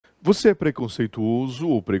Você é preconceituoso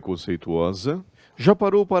ou preconceituosa? Já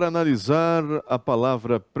parou para analisar a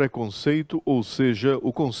palavra preconceito, ou seja,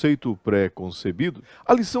 o conceito pré-concebido?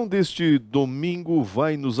 A lição deste domingo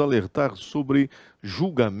vai nos alertar sobre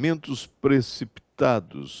julgamentos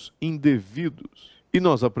precipitados, indevidos. E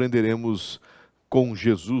nós aprenderemos com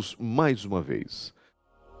Jesus mais uma vez.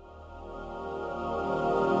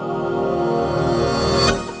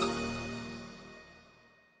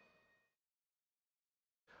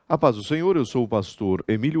 A paz do Senhor, eu sou o pastor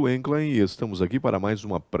Emílio Enclein e estamos aqui para mais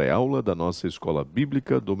uma pré-aula da nossa escola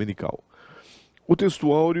bíblica dominical. O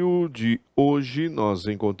textuário de hoje nós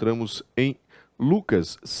encontramos em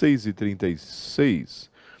Lucas 6:36.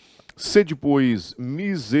 Sede, pois,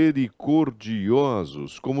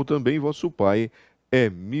 misericordiosos, como também vosso Pai é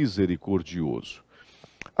misericordioso.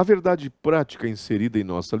 A verdade prática inserida em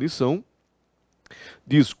nossa lição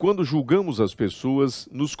diz: quando julgamos as pessoas,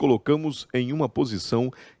 nos colocamos em uma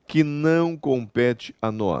posição que não compete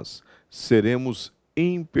a nós. Seremos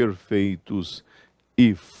imperfeitos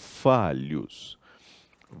e falhos.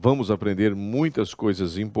 Vamos aprender muitas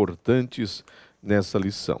coisas importantes nessa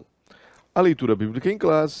lição. A leitura bíblica em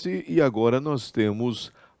classe e agora nós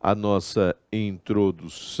temos a nossa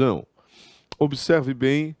introdução. Observe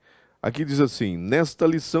bem. Aqui diz assim: nesta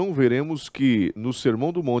lição veremos que no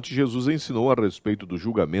Sermão do Monte Jesus ensinou a respeito do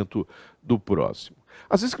julgamento do próximo.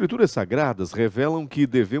 As Escrituras Sagradas revelam que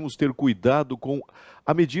devemos ter cuidado com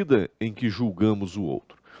a medida em que julgamos o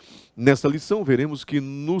outro. Nesta lição veremos que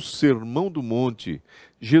no Sermão do Monte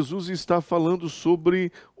Jesus está falando sobre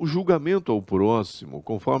o julgamento ao próximo,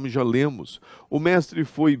 conforme já lemos. O mestre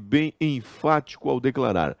foi bem enfático ao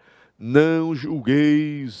declarar: não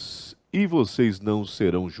julgueis e vocês não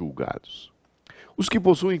serão julgados. Os que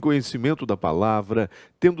possuem conhecimento da palavra,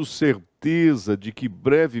 tendo certeza de que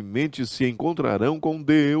brevemente se encontrarão com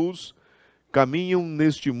Deus, caminham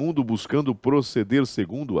neste mundo buscando proceder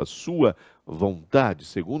segundo a sua vontade,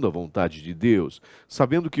 segundo a vontade de Deus,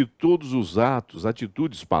 sabendo que todos os atos,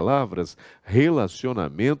 atitudes, palavras,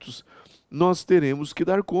 relacionamentos, nós teremos que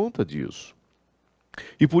dar conta disso.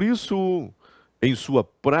 E por isso, em sua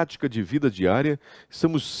prática de vida diária,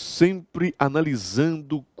 estamos sempre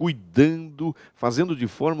analisando, cuidando, fazendo de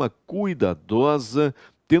forma cuidadosa,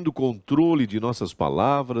 tendo controle de nossas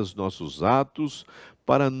palavras, nossos atos,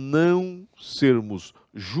 para não sermos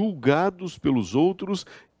julgados pelos outros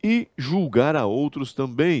e julgar a outros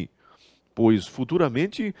também, pois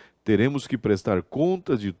futuramente teremos que prestar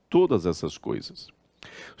conta de todas essas coisas.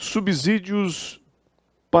 Subsídios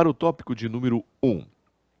para o tópico de número 1.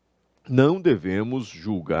 Não devemos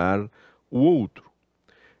julgar o outro.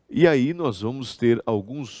 E aí nós vamos ter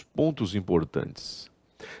alguns pontos importantes.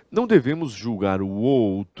 Não devemos julgar o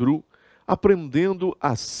outro aprendendo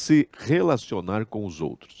a se relacionar com os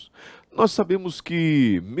outros. Nós sabemos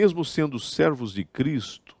que, mesmo sendo servos de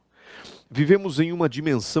Cristo, vivemos em uma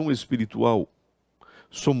dimensão espiritual.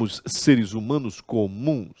 Somos seres humanos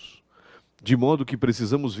comuns, de modo que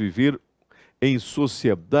precisamos viver em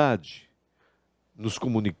sociedade, nos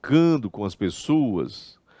comunicando com as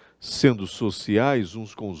pessoas, sendo sociais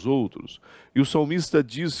uns com os outros. E o salmista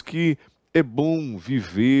diz que é bom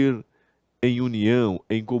viver em união,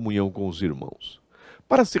 em comunhão com os irmãos.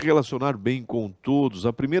 Para se relacionar bem com todos,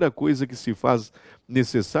 a primeira coisa que se faz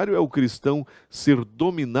necessário é o cristão ser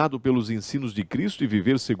dominado pelos ensinos de Cristo e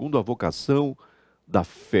viver segundo a vocação da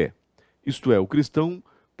fé. Isto é, o cristão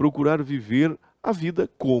procurar viver a vida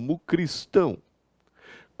como cristão.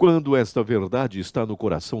 Quando esta verdade está no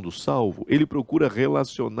coração do salvo, ele procura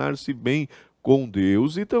relacionar-se bem com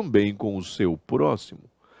Deus e também com o seu próximo.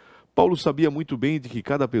 Paulo sabia muito bem de que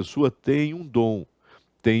cada pessoa tem um dom,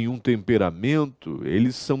 tem um temperamento,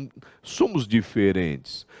 somos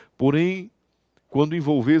diferentes. Porém, quando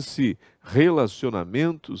envolver-se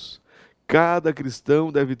relacionamentos, cada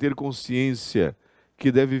cristão deve ter consciência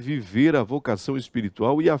que deve viver a vocação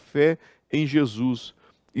espiritual e a fé em Jesus.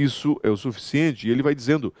 Isso é o suficiente. E ele vai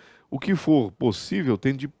dizendo: o que for possível,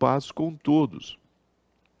 tende paz com todos.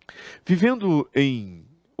 Vivendo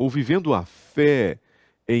a fé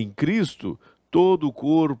em Cristo, todo o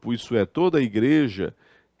corpo, isso é, toda a igreja,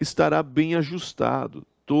 estará bem ajustado.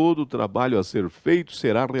 Todo o trabalho a ser feito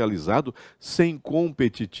será realizado sem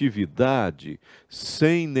competitividade,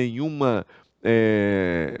 sem nenhuma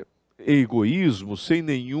egoísmo, sem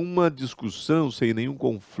nenhuma discussão, sem nenhum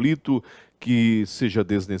conflito que seja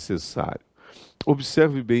desnecessário.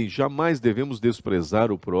 Observe bem, jamais devemos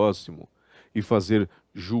desprezar o próximo e fazer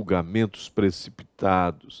julgamentos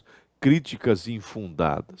precipitados, críticas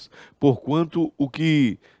infundadas, porquanto o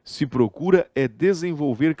que se procura é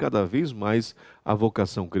desenvolver cada vez mais a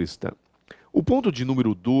vocação cristã. O ponto de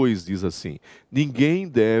número 2 diz assim: ninguém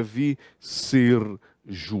deve ser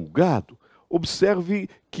julgado. Observe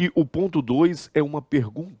que o ponto 2 é uma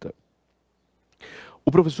pergunta.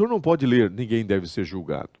 O professor não pode ler ninguém deve ser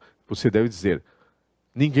julgado. Você deve dizer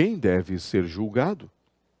ninguém deve ser julgado.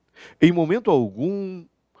 Em momento algum,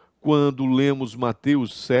 quando lemos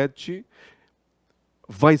Mateus 7,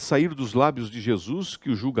 vai sair dos lábios de Jesus que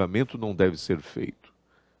o julgamento não deve ser feito.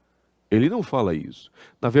 Ele não fala isso.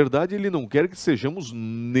 Na verdade, ele não quer que sejamos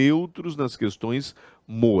neutros nas questões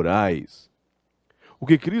morais. O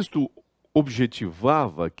que Cristo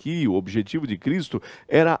objetivava aqui, o objetivo de Cristo,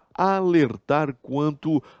 era alertar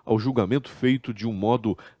quanto ao julgamento feito de um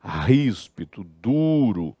modo ríspido,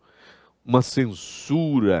 duro, uma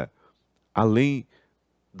censura, além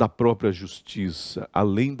da própria justiça,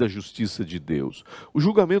 além da justiça de Deus. O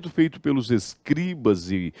julgamento feito pelos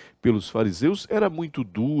escribas e pelos fariseus era muito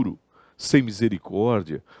duro, sem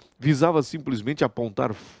misericórdia, visava simplesmente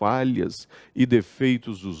apontar falhas e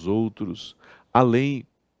defeitos dos outros, além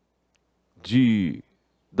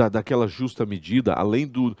daquela justa medida, além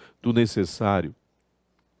do necessário.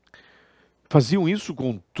 Faziam isso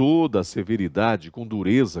com toda a severidade, com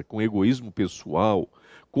dureza, com egoísmo pessoal,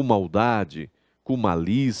 com maldade, com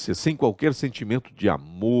malícia, sem qualquer sentimento de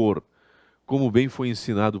amor, como bem foi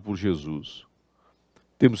ensinado por Jesus.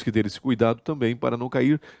 Temos que ter esse cuidado também para não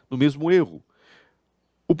cair no mesmo erro.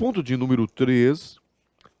 O ponto de número 3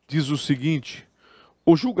 diz o seguinte: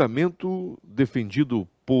 o julgamento defendido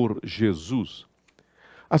por Jesus.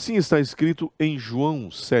 Assim está escrito em João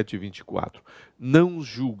 7,24. Não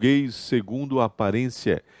julgueis segundo a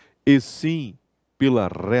aparência, e sim pela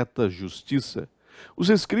reta justiça. Os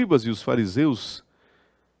escribas e os fariseus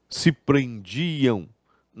se prendiam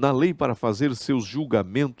na lei para fazer seus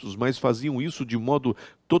julgamentos, mas faziam isso de modo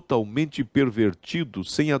totalmente pervertido,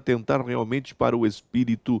 sem atentar realmente para o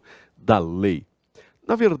espírito da lei.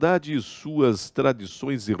 Na verdade, suas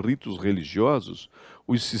tradições e ritos religiosos,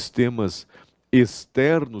 os sistemas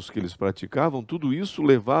externos que eles praticavam, tudo isso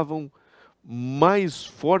levavam mais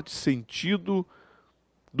forte sentido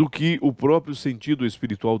do que o próprio sentido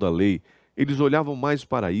espiritual da lei. Eles olhavam mais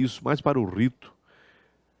para isso, mais para o rito.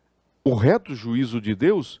 O reto juízo de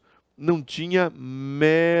Deus não tinha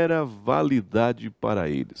mera validade para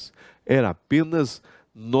eles. Era apenas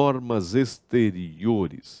normas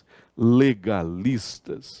exteriores,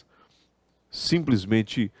 legalistas.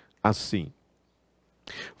 Simplesmente assim.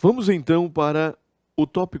 Vamos então para o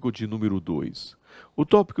tópico de número 2. O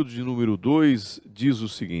tópico de número 2 diz o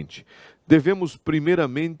seguinte: devemos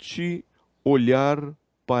primeiramente olhar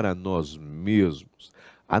para nós mesmos,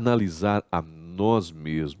 analisar a nós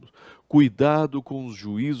mesmos. Cuidado com os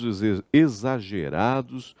juízos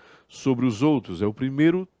exagerados sobre os outros. É o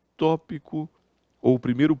primeiro tópico, ou o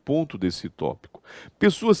primeiro ponto desse tópico.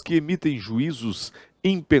 Pessoas que emitem juízos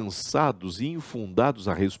impensados e infundados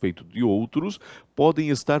a respeito de outros podem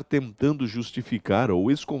estar tentando justificar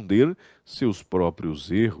ou esconder seus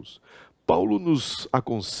próprios erros. Paulo nos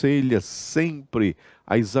aconselha sempre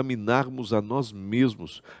a examinarmos a nós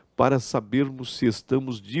mesmos para sabermos se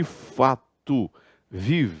estamos de fato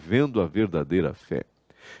vivendo a verdadeira fé.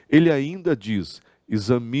 Ele ainda diz: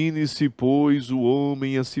 examine-se, pois, o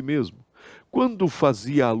homem a si mesmo. Quando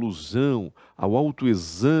fazia alusão ao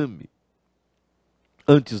autoexame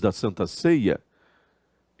antes da Santa Ceia,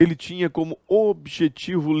 ele tinha como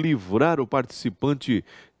objetivo livrar o participante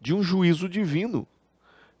de um juízo divino,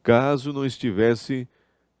 caso não estivesse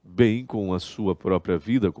bem com a sua própria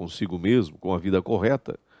vida, consigo mesmo, com a vida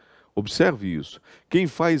correta. Observe isso. Quem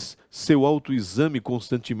faz seu autoexame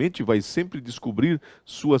constantemente vai sempre descobrir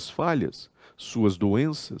suas falhas, suas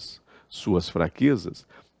doenças, suas fraquezas.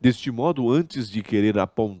 Deste modo, antes de querer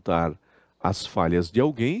apontar as falhas de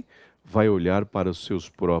alguém, vai olhar para os seus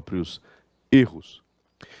próprios erros.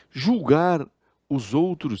 Julgar os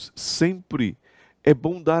outros sempre é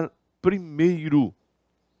bom dar primeiro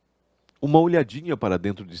uma olhadinha para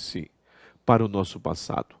dentro de si, para o nosso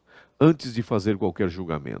passado, antes de fazer qualquer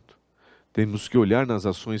julgamento. Temos que olhar nas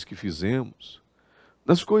ações que fizemos,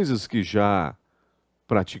 nas coisas que já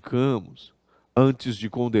praticamos, antes de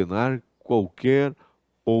condenar qualquer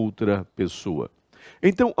outra pessoa.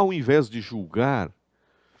 Então, ao invés de julgar,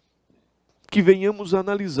 que venhamos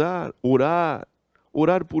analisar,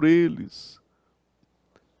 orar por eles,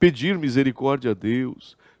 pedir misericórdia a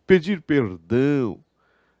Deus, pedir perdão.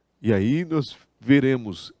 E aí nós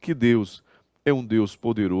veremos que Deus é um Deus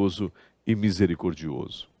poderoso e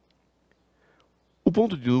misericordioso. O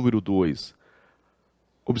ponto de número 2.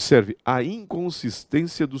 Observe a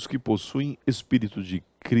inconsistência dos que possuem espírito de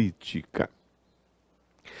crítica.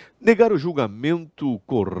 Negar o julgamento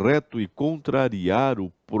correto e contrariar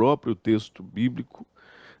o próprio texto bíblico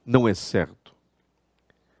não é certo.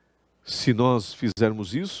 Se nós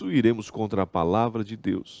fizermos isso, iremos contra a palavra de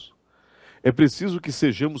Deus. É preciso que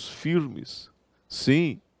sejamos firmes,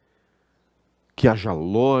 sim, que haja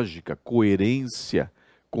lógica, coerência,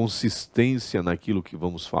 consistência naquilo que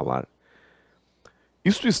vamos falar.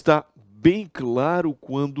 Isto está bem claro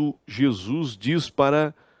quando Jesus diz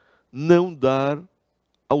para não dar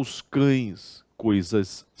aos cães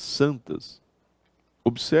coisas santas.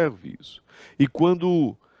 Observe isso. E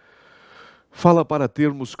quando fala para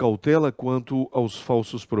termos cautela quanto aos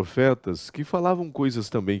falsos profetas, que falavam coisas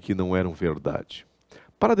também que não eram verdade.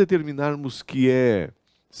 Para determinarmos que é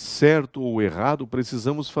certo ou errado,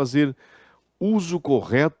 precisamos fazer uso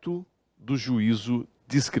correto do juízo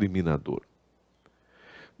discriminador.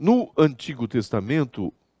 No Antigo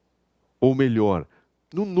Testamento, ou melhor,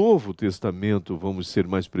 no Novo Testamento, vamos ser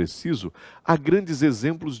mais preciso, há grandes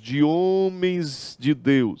exemplos de homens de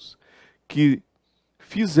Deus que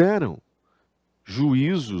fizeram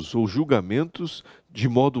juízos ou julgamentos de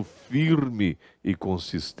modo firme e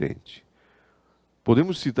consistente.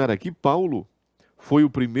 Podemos citar aqui Paulo, foi o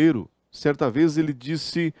primeiro. Certa vez ele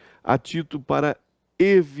disse a Tito para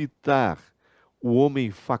evitar o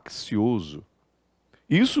homem faccioso.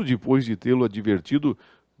 Isso depois de tê-lo advertido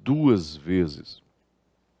 2 vezes.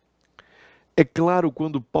 É claro,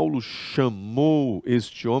 quando Paulo chamou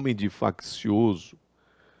este homem de faccioso,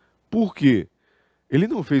 por quê? Ele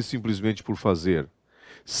não fez simplesmente por fazer.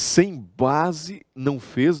 Sem base não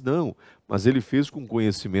fez, não, mas ele fez com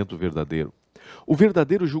conhecimento verdadeiro. O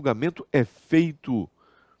verdadeiro julgamento é feito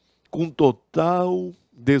com total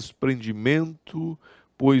desprendimento,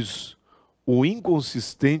 pois o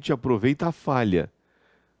inconsistente aproveita a falha,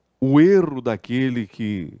 o erro daquele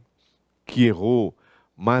que errou,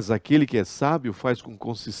 mas aquele que é sábio faz com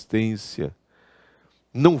consistência.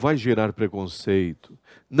 Não vai gerar preconceito,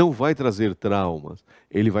 não vai trazer traumas,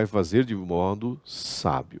 ele vai fazer de modo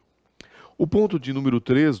sábio. O ponto de número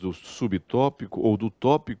 3 do subtópico, ou do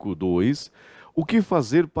tópico 2, o que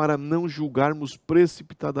fazer para não julgarmos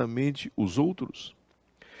precipitadamente os outros?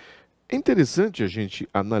 É interessante a gente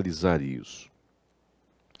analisar isso.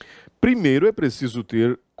 Primeiro é preciso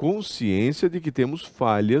ter consciência de que temos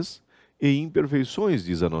falhas e imperfeições,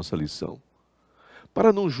 diz a nossa lição.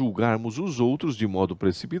 Para não julgarmos os outros de modo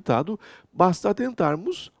precipitado, basta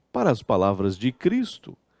atentarmos para as palavras de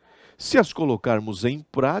Cristo. Se as colocarmos em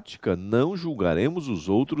prática, não julgaremos os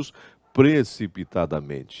outros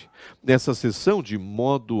precipitadamente. Nessa sessão, de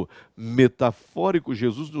modo metafórico,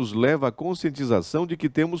 Jesus nos leva à conscientização de que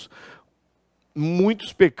temos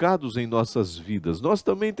muitos pecados em nossas vidas. Nós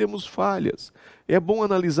também temos falhas. É bom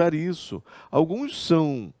analisar isso. Alguns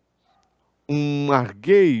são um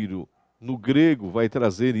argueiro, no grego vai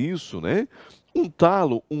trazer isso, né? Um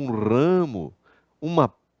talo, um ramo, uma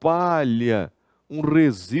palha, um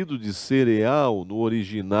resíduo de cereal no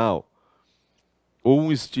original, ou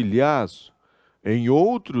um estilhaço. Em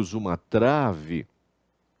outros, uma trave,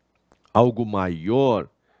 algo maior.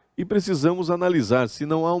 E precisamos analisar se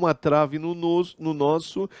não há uma trave no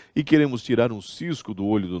nosso e queremos tirar um cisco do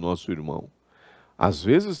olho do nosso irmão. Às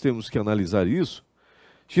vezes temos que analisar isso.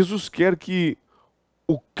 Jesus quer que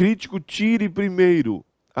o crítico tire primeiro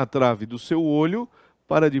a trave do seu olho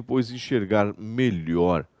para depois enxergar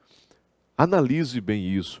melhor. Analise bem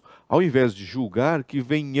isso. Ao invés de julgar, que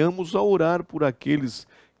venhamos a orar por aqueles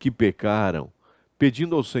que pecaram,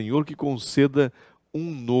 pedindo ao Senhor que conceda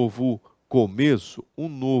um novo começo, um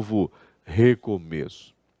novo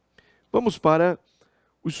recomeço. Vamos para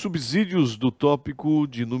os subsídios do tópico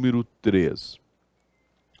de número 3.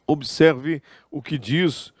 Observe o que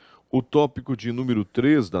diz o tópico de número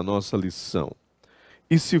 3 da nossa lição.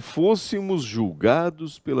 E se fôssemos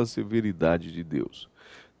julgados pela severidade de Deus?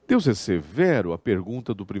 Deus é severo? A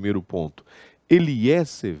pergunta do primeiro ponto. Ele é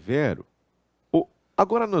severo?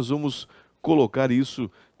 Agora nós vamos colocar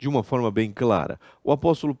isso de uma forma bem clara. O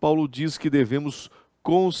apóstolo Paulo diz que devemos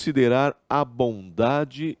considerar a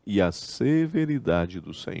bondade e a severidade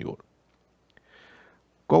do Senhor.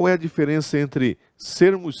 Qual é a diferença entre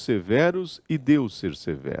sermos severos e Deus ser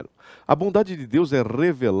severo? A bondade de Deus é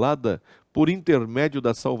revelada por intermédio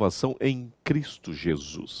da salvação em Cristo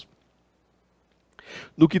Jesus.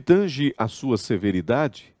 No que tange a sua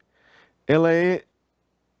severidade, ela é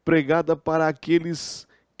pregada para aqueles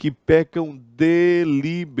que pecam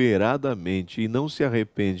deliberadamente e não se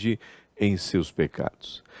arrependem em seus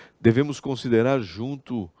pecados. Devemos considerar,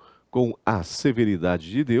 junto com a severidade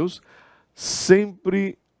de Deus,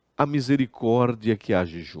 sempre a misericórdia que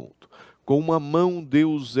age junto. Com uma mão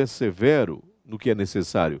Deus é severo no que é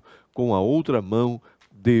necessário, com a outra mão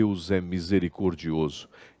Deus é misericordioso.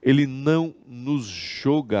 Ele não nos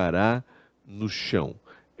jogará no chão.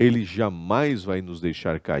 Ele jamais vai nos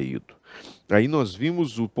deixar caído. Aí nós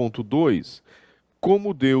vimos o ponto 2.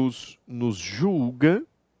 Como Deus nos julga?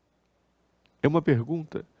 É uma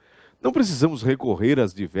pergunta. Não precisamos recorrer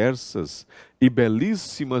às diversas e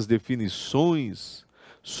belíssimas definições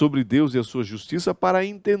sobre Deus e a sua justiça para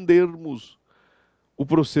entendermos o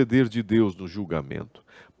proceder de Deus no julgamento.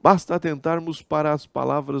 Basta atentarmos para as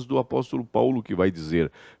palavras do apóstolo Paulo, que vai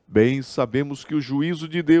dizer: bem sabemos que o juízo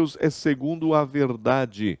de Deus é segundo a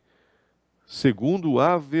verdade,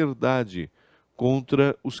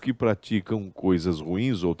 contra os que praticam coisas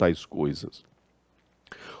ruins ou tais coisas.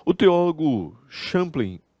 O teólogo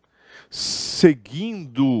Champlin,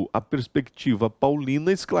 seguindo a perspectiva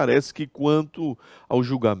paulina, esclarece que quanto ao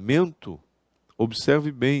julgamento,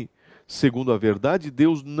 observe bem, segundo a verdade,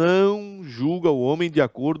 Deus não julga o homem de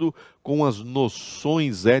acordo com as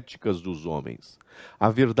noções éticas dos homens. A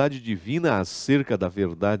verdade divina acerca da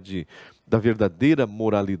verdadeira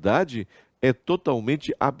moralidade é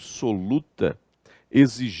totalmente absoluta,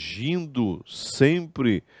 exigindo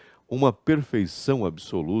sempre uma perfeição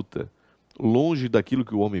absoluta, longe daquilo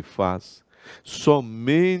que o homem faz.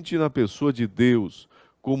 Somente na pessoa de Deus,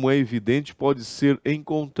 como é evidente, pode ser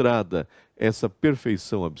encontrada essa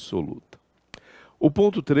perfeição absoluta. O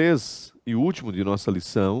ponto 3 e último de nossa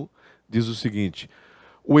lição diz o seguinte: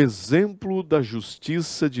 o exemplo da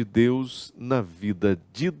justiça de Deus na vida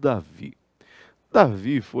de Davi.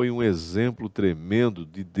 Davi foi um exemplo tremendo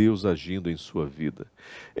de Deus agindo em sua vida.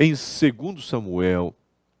 Em 2 Samuel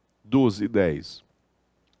 12:10,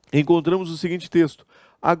 encontramos o seguinte texto: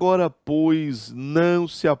 agora, pois, não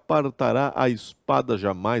se apartará a espada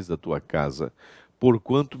jamais da tua casa,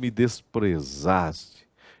 porquanto me desprezaste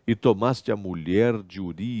e tomaste a mulher de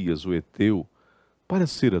Urias, o heteu, para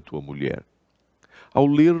ser a tua mulher. Ao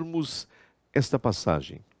lermos esta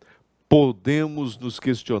passagem, podemos nos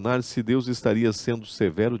questionar se Deus estaria sendo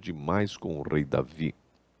severo demais com o rei Davi.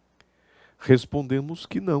 Respondemos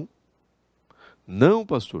que não. Não,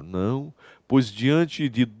 pastor, não, pois diante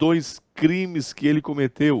de 2 crimes que ele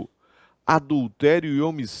cometeu, adultério e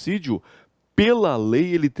homicídio, pela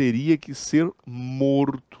lei ele teria que ser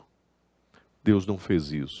morto. Deus não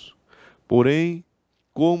fez isso. Porém,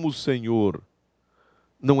 como o Senhor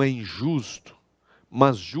não é injusto,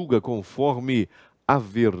 mas julga conforme a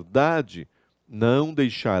verdade, não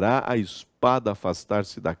deixará a espada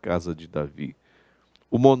afastar-se da casa de Davi.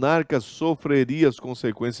 O monarca sofreria as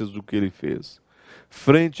consequências do que ele fez.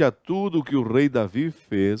 Frente a tudo o que o rei Davi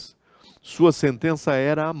fez, sua sentença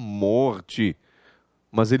era a morte,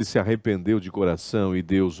 mas ele se arrependeu de coração e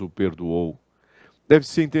Deus o perdoou.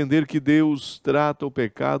 Deve-se entender que Deus trata o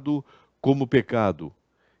pecado como pecado,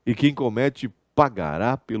 e quem comete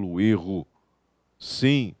pagará pelo erro.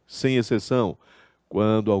 Sim, sem exceção.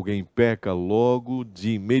 Quando alguém peca, logo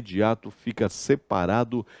de imediato fica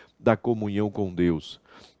separado da comunhão com Deus.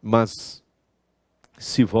 Mas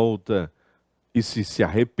se volta e se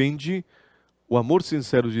arrepende, o amor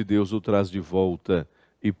sincero de Deus o traz de volta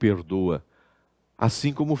e perdoa,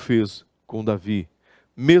 assim como fez com Davi.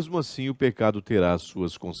 Mesmo assim, o pecado terá as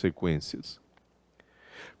suas consequências.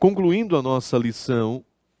 Concluindo a nossa lição,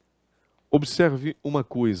 observe uma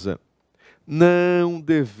coisa: não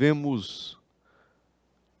devemos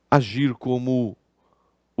agir como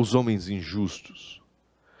os homens injustos,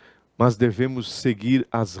 mas devemos seguir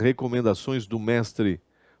as recomendações do Mestre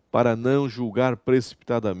para não julgar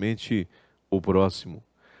precipitadamente o próximo.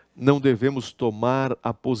 Não devemos tomar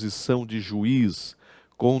a posição de juiz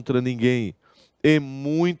contra ninguém, e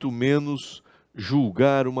muito menos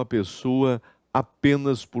julgar uma pessoa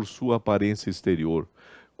apenas por sua aparência exterior.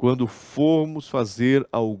 Quando formos fazer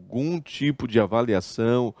algum tipo de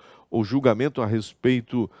avaliação ou julgamento a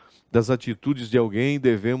respeito das atitudes de alguém,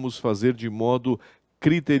 devemos fazer de modo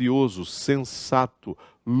criterioso, sensato,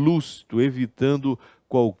 lúcido, evitando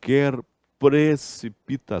qualquer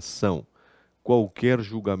precipitação, qualquer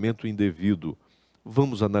julgamento indevido.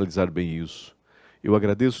 Vamos analisar bem isso. Eu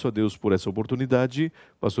agradeço a Deus por essa oportunidade.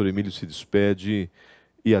 Pastor Emílio se despede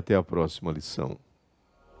e até a próxima lição.